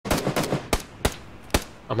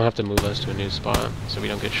I'm gonna have to move us to a new spot so we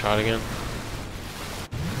don't get shot again.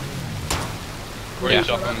 Where Yeah. you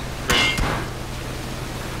jump on the bridge?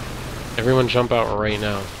 Everyone jump out right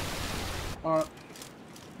now. Alright.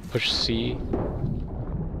 Push C.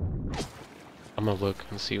 I'm gonna look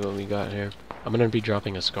and see what we got here. I'm gonna be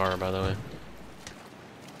dropping a scar, by the way.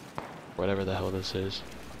 Whatever the hell this is.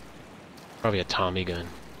 Probably a Tommy gun.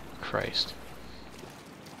 Christ.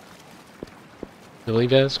 Billy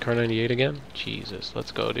Vez, Car 98 again? Jesus,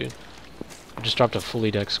 let's go, dude. I just dropped a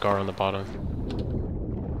fully decked scar on the bottom.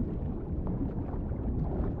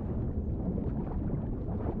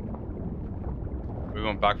 We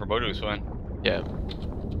went back for Bodu swing. Yeah.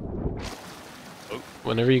 Oh.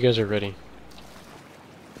 Whenever you guys are ready.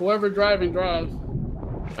 Whoever driving drives.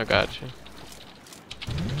 I got you.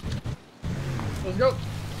 Let's go.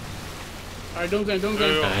 Alright,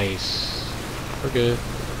 Doomsday. Nice. We're good.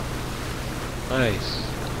 Nice.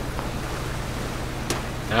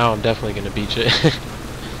 Now I'm definitely gonna beach it.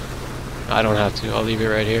 I don't have to. I'll leave it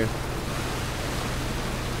right here.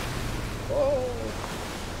 Oh,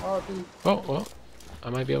 RP. Oh, well. I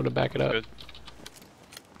might be able to back it up. Good.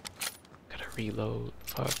 Gotta reload.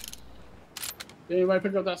 Fuck. Did anybody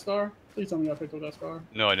pick up that scar? Please tell me y'all picked up that scar.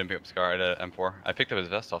 No, I didn't pick up Scar. I had a M4. I picked up his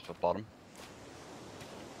vest off the bottom.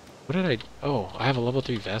 What did I... Oh, I have a level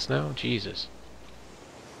 3 vest now? Jesus.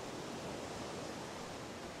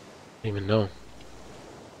 I didn't even know.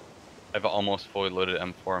 I have an almost fully loaded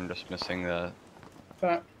M4. I'm just missing the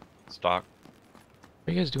That. stock.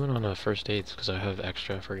 What are you guys doing on first aids? Because I have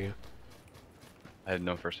extra for you. I had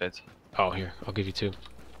no first aids. Oh, here. I'll give you 2.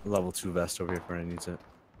 Level 2 vest over here if anyone needs it.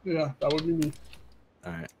 Yeah, that would be me.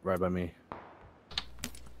 Alright, right by me.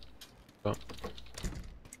 Oh.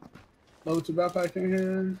 Level 2 backpack in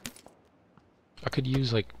here. I could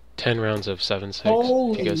use like 10 rounds of 7.6.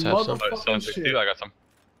 Holy Do you guys have some? mother- Oh, 762, I got some.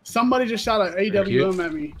 Somebody just shot an AWM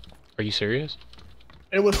at me. Are you serious?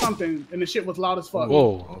 It was something, and the shit was loud as fuck.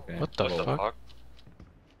 Whoa. Okay. What the What the fuck? fuck?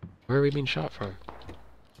 Where are we being shot from?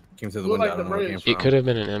 Came through the Looked window. like I don't know where it came bridge. from. It could have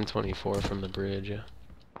been an M24 from the bridge, yeah.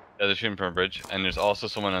 Yeah, they're shooting from a bridge. And there's also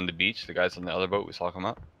someone on the beach. The guys on the other boat, we saw come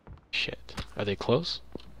up. Shit. Are they close?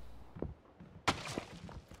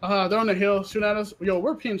 They're on the hill, shooting at us. Yo,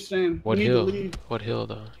 we're pinched in. What we hill? need to leave. What hill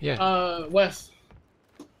though? Yeah. West.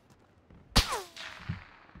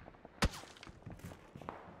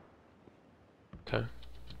 Okay.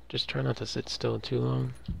 Just try not to sit still too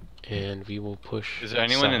long, and we will push. Is there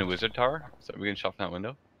anyone in a south. wizard tower? So we can shot from that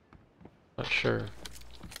window? Not sure.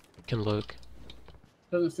 We can look.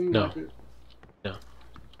 Doesn't seem No. like it.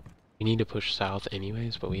 We need to push south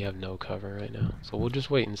anyways, but we have no cover right now, so we'll just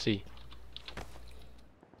wait and see.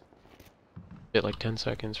 Get like 10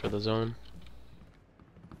 seconds for the zone.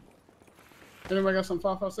 Anybody got some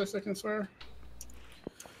 5.56 seconds, swear?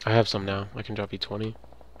 I have some now. I can drop you 20,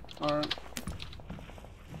 Alright.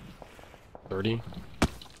 30.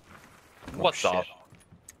 What's up?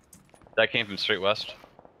 That came from straight west.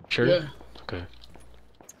 Sure. Yeah. Okay.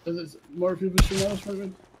 Is it more people shooting at us from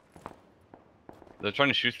it? They're trying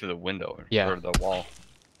to shoot through the window Yeah. or the wall.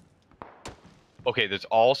 Okay, there's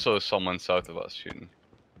also someone south of us shooting.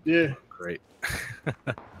 Yeah. Great.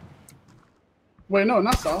 Wait, no,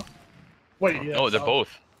 not south. Wait, yeah. No, they're south.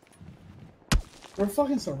 both. We're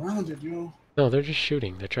fucking surrounded, yo. No, they're just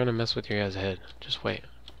shooting. They're trying to mess with your guys' head. Just wait.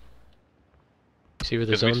 See where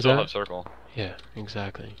the Because we zone's still at? have circle. Yeah,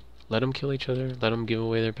 exactly. Let them kill each other. Let them give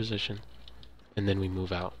away their position, and then we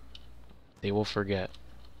move out. They will forget.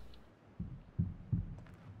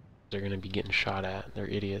 They're gonna be getting shot at. They're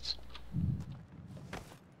idiots.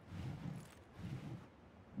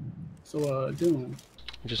 So, Dylan,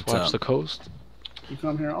 Just What's watch up? the coast. you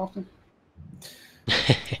come here often?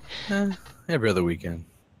 Every other weekend.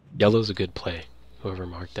 Yellow's a good play. Whoever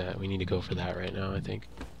marked that, we need to go for that right now, I think.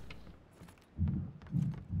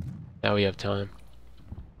 Now we have time.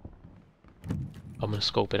 I'm gonna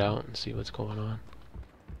scope it out and see what's going on.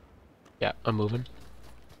 Yeah, I'm moving.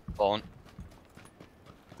 Falling.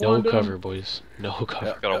 No Dylan. cover, boys. No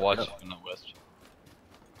cover. Gotta watch yeah. in the west.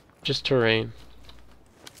 Just terrain.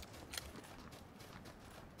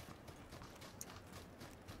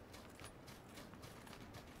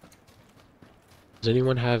 Does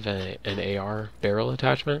anyone have an AR barrel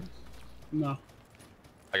attachment? No.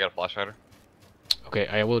 I got a flash hider. Okay,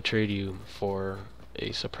 I will trade you for a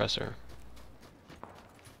suppressor.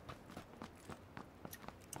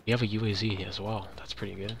 We have a UAZ as well. That's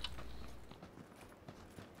pretty good.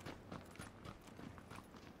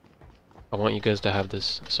 I want you guys to have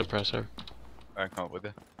this suppressor. Alright, come up with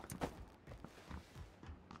it.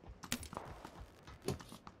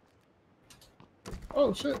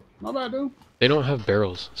 Oh, shit. My bad, dude. They don't have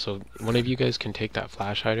barrels, so one of you guys can take that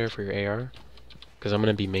flash hider for your AR, because I'm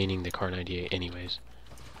gonna be maining the Kar 98 anyways.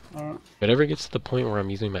 Alright. If it ever gets to the point where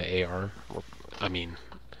I'm using my AR, well, I mean,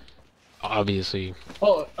 obviously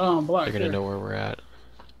Oh, black. they're gonna Here. know where we're at.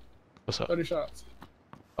 What's up? 30 shots.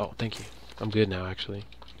 Oh, thank you. I'm good now, actually.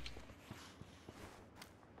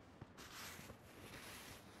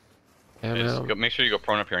 Yeah, Yeah, just man, go, make sure you go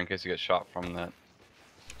prone up here in case you get shot from that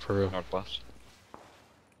for real. northwest.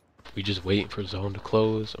 We just wait for zone to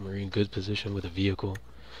close, and we're in good position with a vehicle.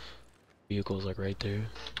 Vehicle's like right there,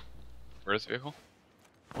 Where is the vehicle?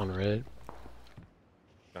 on red.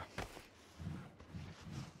 Yeah.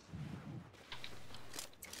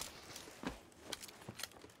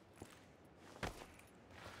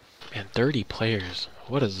 Man, 30 players.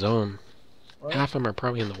 What a zone. Right? Half of them are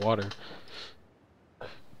probably in the water.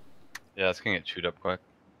 Yeah, it's gonna get chewed up quick.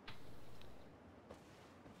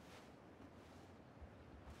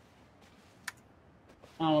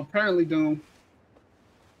 Apparently, Doom.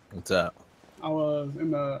 What's up? I was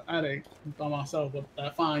in the attic by myself with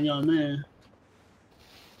that fine young man.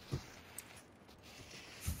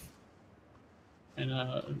 And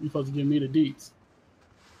you're supposed to give me the deets.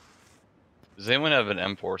 Does anyone have an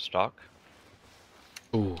M4 stock?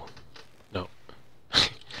 Ooh. No.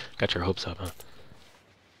 Got your hopes up, huh?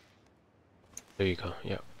 There you go.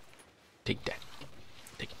 Yep. Take that.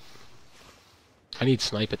 Take it. I need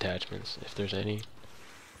snipe attachments, if there's any.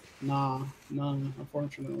 Nah, none,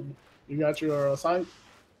 unfortunately. You got your sight?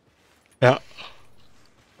 Yeah.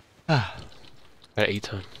 Ah. Got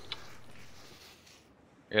 8-ton.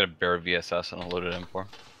 I got a bare VSS and a loaded M4.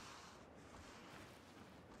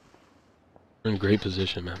 We're in great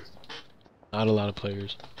position, man. Not a lot of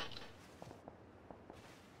players.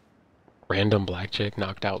 Random black chick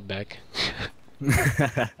knocked out Beck.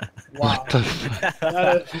 Wow. What the fuck?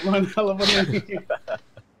 That is one hell of a name.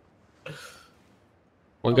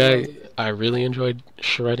 One guy I really enjoyed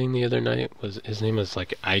shredding the other night was, his name was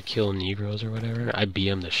like I Kill Negroes or whatever. I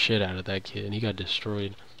BM'd the shit out of that kid and he got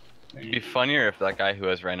destroyed. It'd be funnier if that guy who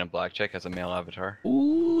has random blackjack has a male avatar.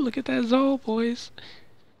 Ooh, look at that Zoe, boys.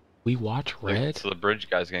 We watch Like, red. so the bridge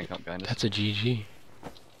guy's gonna come behind us. That's a GG.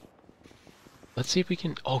 Let's see if we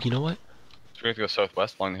can. Oh, you know what? So we have to go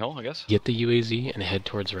southwest along the hill, I guess. Get the UAZ and head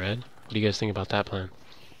towards red. What do you guys think about that plan?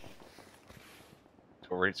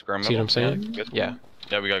 Go right square middle. See what I'm saying? Yeah. Good. Yeah.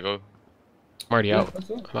 Yeah, we gotta go. I'm already out. That's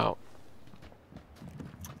it. I'm out.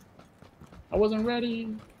 I wasn't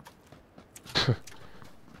ready.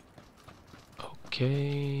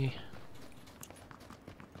 Okay.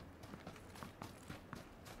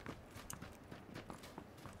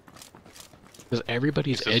 Because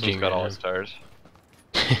everybody's System's edging, got all man. his tires.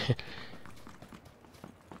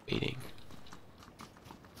 Waiting.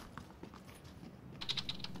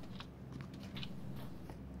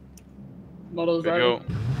 Moto's Good driving.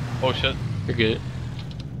 go. Oh shit. You're good.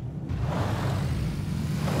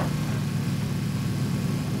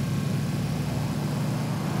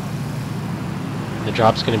 The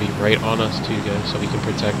drop's gonna be right on us too, guys, so we can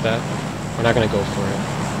protect that. We're not gonna go for it.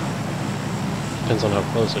 Depends on how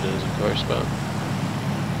close it is, of course, but...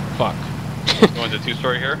 Fuck. Going to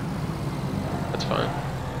 2-story here. That's fine.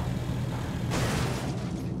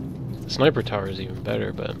 The sniper tower is even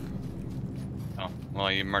better, but... Oh,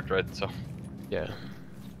 well, you marked red, so. Yeah.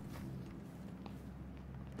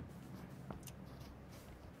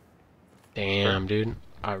 Damn, dude.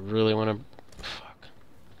 I really wanna... Fuck.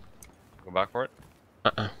 Go back for it.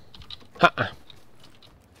 Uh-uh. Uh-uh.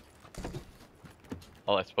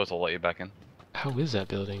 Oh, I suppose I'll let you back in. How is that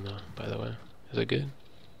building, though, by the way? Is it good?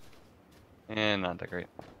 And not that great.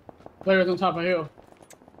 Players on top of hill.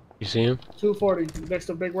 You see him? 240 next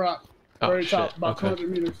to Big Rock. Oh, Very shit. top, about Okay. 200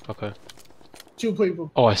 meters. Okay. 2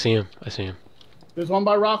 people. Oh, I see him. I see him. There's one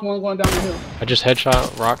by Rock, one going down the hill. I just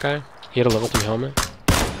headshot Rock guy. He had a level 3 helmet.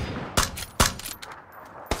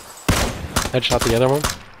 Headshot the other one.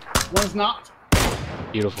 One's knocked.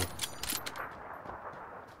 Beautiful.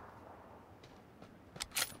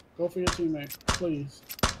 Go for your teammate, please.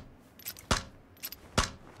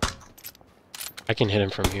 I can hit him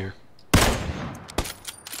from here.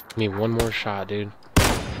 Give me one more shot, dude.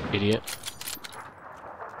 Idiot.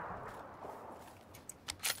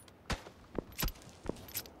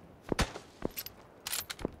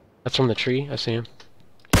 That's from the tree. I see him.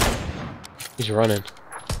 He's running.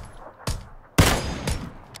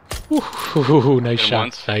 Ooh, nice Hit him shot.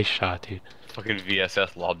 once. Nice shot, dude. Fucking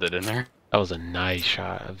VSS lobbed it in there. That was a nice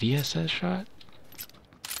shot. A VSS shot?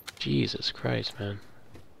 Jesus Christ, man.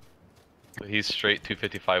 He's straight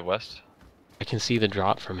 255 west. I can see the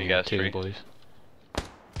drop from You here got too, three. boys.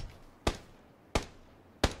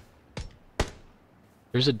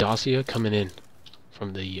 There's a Dacia coming in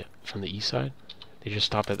from the east side. They just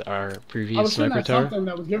stopped at our I previous was shooting sniper at tower. something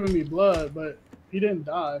that was giving me blood, but he didn't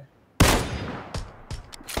die.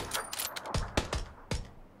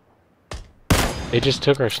 They just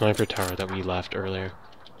took our sniper tower that we left earlier.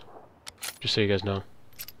 Just so you guys know.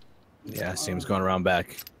 Yeah, seems going around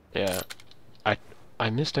back. Yeah. I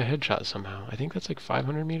missed a headshot somehow. I think that's like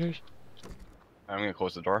 500 meters. I'm gonna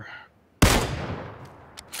close the door.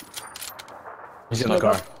 He's in the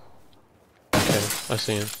car. Okay, I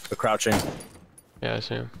see him. They're crouching. Yeah, I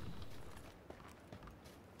see him.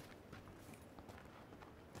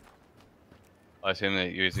 I assume that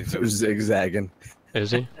you They're zigzagging. Is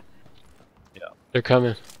he? Yeah. They're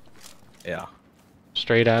coming. Yeah.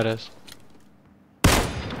 Straight at us.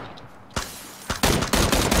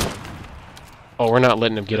 Oh, we're not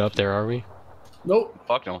letting them get up there, are we? Nope.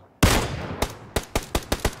 Fuck no.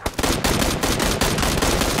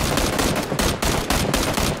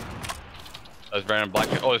 There's Brandon Black.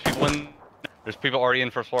 Oh, there's people in. There's people already in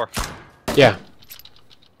first floor. Yeah.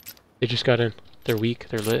 They just got in. They're weak.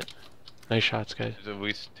 They're lit. Nice shots, guys. There's at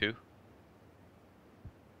least 2.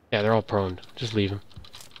 Yeah, they're all prone. Just leave them.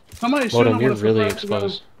 Somebody shoot him Modem, you're with a really suppressor gun.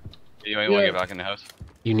 exposed. You might want to get back in the house.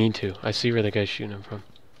 You need to. I see where the guy's shooting him from.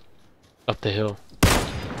 Up the hill.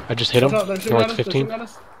 I just hit him. Watch out, they're shooting at North us, they're 15. shooting at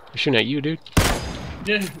us. They're shooting at you, dude.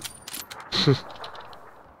 Yeah.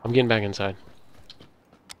 I'm getting back inside.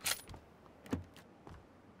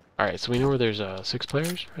 Alright, so we know where there's 6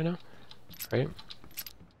 players right now, right?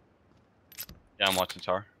 Yeah, I'm watching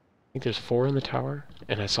tower. I think there's 4 in the tower,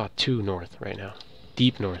 and I saw 2 north right now.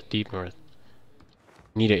 Deep north, deep north.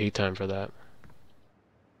 Need an 8 time for that.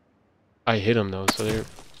 I hit him though, so they're...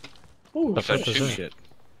 Ooh, The fuck shit. was Shoot that? shit.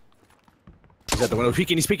 He's at the window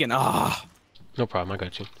peeking. He's peeking. Ah. No problem, I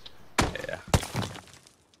got you. Yeah.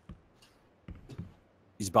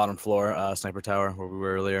 He's bottom floor, sniper tower where we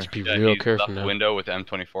were earlier. Just be Yeah, real he careful left now. window with the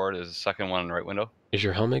M24. There's a second one on the right window. Is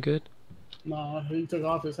your helmet good? Nah, he took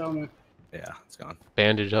off his helmet. Yeah, it's gone.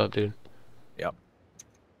 Bandage up, dude. Yep.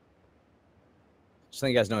 Just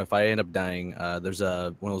letting you guys know, if I end up dying, there's one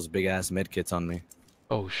of those big ass med kits on me.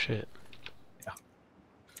 Oh shit.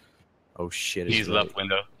 Oh shit! it's He's really- left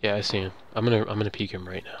window. Yeah, I see him. I'm gonna peek him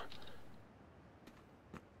right now.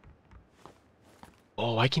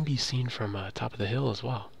 Oh, I can be seen from top of the hill as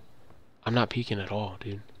well. I'm not peeking at all,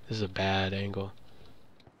 dude. This is a bad angle.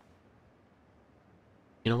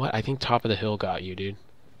 You know what? I think top of the hill got you, dude.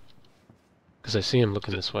 Because I see him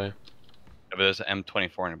looking this way. Yeah, but there's an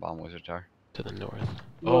M24 in the bottom wizard tower. To the north.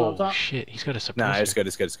 No, Oh, up top. shit. He's got a suppressor. Nah, it's good.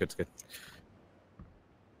 It's good. It's good. It's good.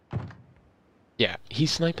 Yeah,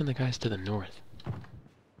 he's sniping the guys to the north.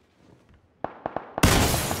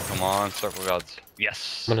 Come on, circle gods.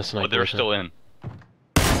 Yes. I'm gonna snipe Oh, they're with him. still in.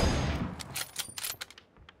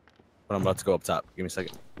 But I'm about to go up top. Give me a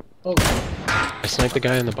second. Oh, I sniped the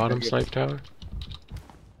guy in the bottom Okay. snipe tower.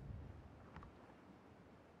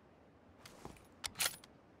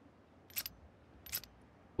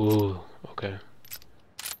 Ooh, okay.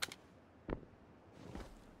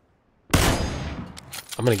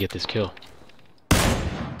 I'm gonna get this kill.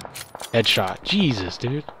 Headshot. Jesus,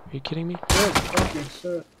 dude. Are you kidding me? good fucking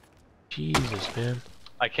shit. Jesus, man.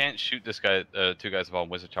 I can't shoot this guy, 2 guys above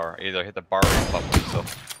wizard tower. I either hit the bar or the bubble, so.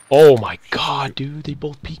 Oh my god, dude. They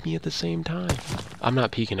both peeked me at the same time. I'm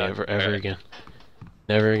not peeking No, ever okay. again.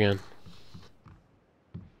 Never again.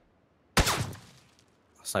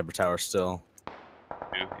 Sniper tower still. 2,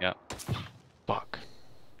 yeah. Fuck.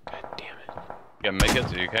 God damn it. You gotta make it,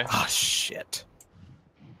 so you okay? Ah, shit.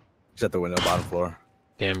 He's at the window, bottom floor.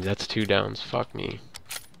 Damn, that's 2 downs. Fuck me.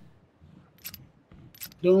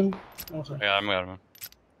 Doom. Okay. Yeah, I'm got him.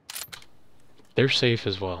 They're safe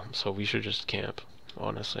as well, so we should just camp,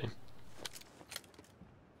 honestly.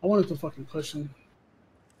 I wanted to fucking push him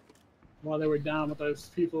while they were down with those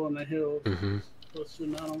people on the hill. Mm-hmm. I was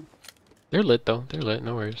shooting at them. They're lit, though. They're lit.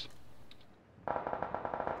 No worries.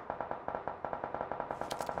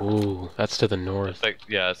 Ooh, that's to the north. It's like,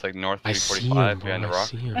 yeah, it's like north I see 345 him, bro. behind the I rock.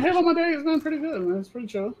 see him. I hit on my day. It's going pretty good, man. It's pretty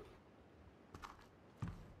chill.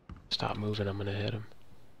 Stop moving. I'm gonna hit him.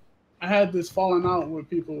 I had this falling out with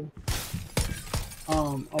people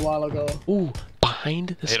a while ago. Ooh, behind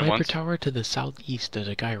the Hit him sniper once. tower to the southeast, there's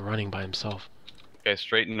a guy running by himself. Okay,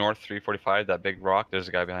 straight north 345, that big rock, there's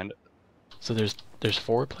a guy behind it. So there's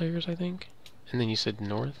 4 players, I think. And then you said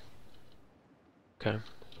north. Okay.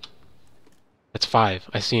 That's 5.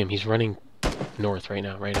 I see him. He's running north right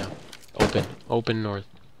now. Right now. Open north.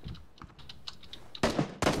 But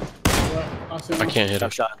I see I can't hit him.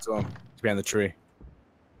 Got shot into him. He's behind the tree.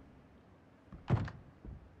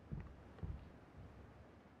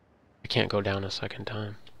 I can't go down a second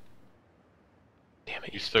time. Damn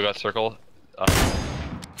it. You still got circle.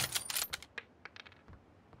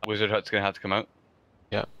 Wizard Hut's gonna have to come out.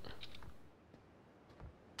 Yep.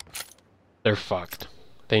 They're fucked.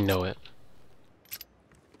 They know it.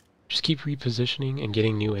 Just keep repositioning and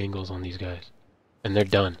getting new angles on these guys. And they're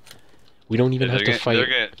done. We don't even have to fight.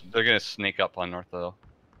 They're gonna sneak up on north though.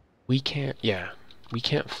 We can't, yeah. We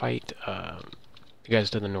can't fight the guys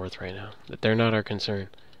to the north right now. They're not our concern.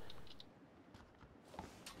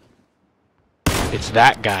 It's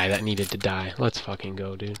that guy that needed to die. Let's fucking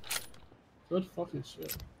go, dude. Good fucking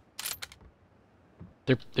shit.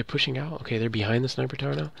 They're pushing out. Okay, they're behind the sniper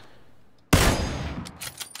tower now.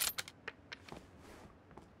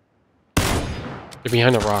 They're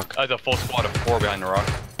behind the rock. There's a full squad of 4 behind the rock.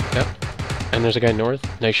 Yep. And there's a guy north.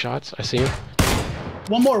 Nice shots. I see him.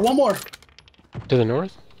 One more. To the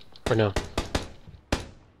north? Or no?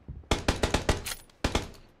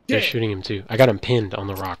 They're Yeah. shooting him too. I got him pinned on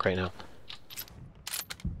the rock right now.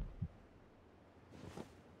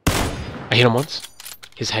 I hit him once.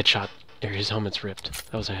 His headshot. Or his helmet's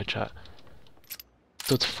ripped. That was a headshot.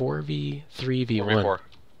 So it's 4v3v1. 4v4.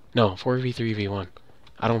 No, 4v3v1.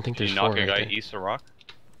 I don't think Did there's you knock 4 a guy right there. east of rock?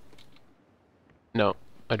 No,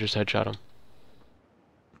 I just headshot him.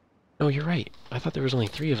 No, you're right. I thought there was only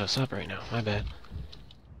 3 of us up right now. My bad.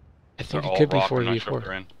 I think They're it could be all rock, I'm not sure 4v4. if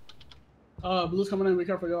they're in. Blue's coming in. Be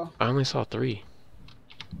careful, y'all. I only saw 3.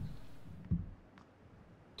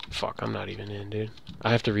 Fuck, I'm not even in, dude.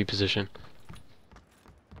 I have to reposition.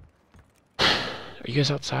 Are you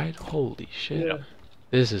guys outside? Holy shit. Yeah.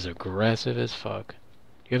 This is aggressive as fuck.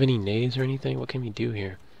 Do you have any nades or anything? What can we do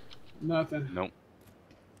here? Nothing. Nope.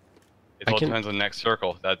 It I all can- depends on next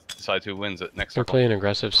circle. That decides who wins it next We're circle. playing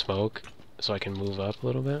aggressive smoke, so I can move up a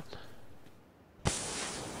little bit.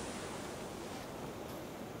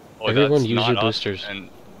 Oh, Everyone that's use not your us boosters. And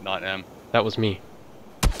not M. That was me.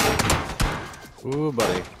 Ooh,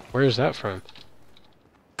 buddy. Where is that from?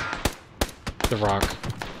 The rock.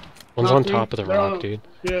 One's Not on me. top of the They're rock, on- dude.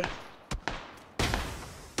 Yeah.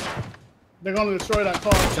 They're gonna destroy that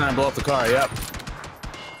car. Trying to blow up the car. Yep.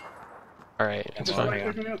 Alright, it's Come on, fine. hang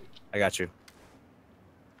on. Picking up. I got you.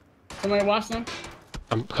 Somebody watch them.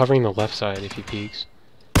 I'm covering the left side if he peeks.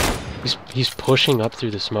 He's pushing up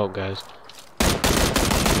through the smoke, guys.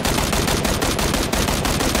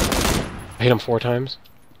 I hit him 4 times.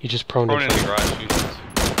 He just proned Thrown in in. the garage. Jesus.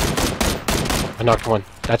 I knocked one.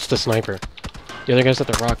 That's the sniper. The other guy's at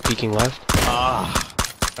the rock peeking left. Ah.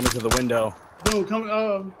 Coming to the window. Boom, come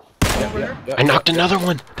over here. Yep, I knocked another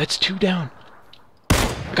one. That's 2 down.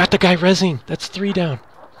 I got the guy rezzing. That's 3 down.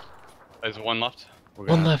 There's one left. We're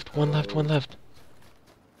One gonna- left, one left, one left.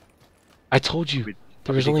 I told you.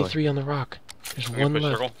 There was only decoy. 3 on the rock. There's I'm gonna one push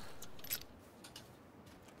left. circle.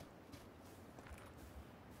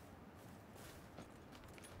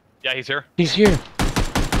 Yeah, he's here. He's here.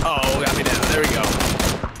 Oh, got me down. There we go.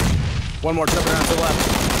 One more trip around to the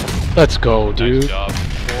left. Let's go, dude. Nice job.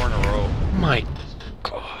 4 in a row. My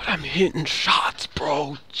God, I'm hitting shots,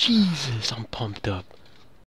 bro. Jesus, I'm pumped up.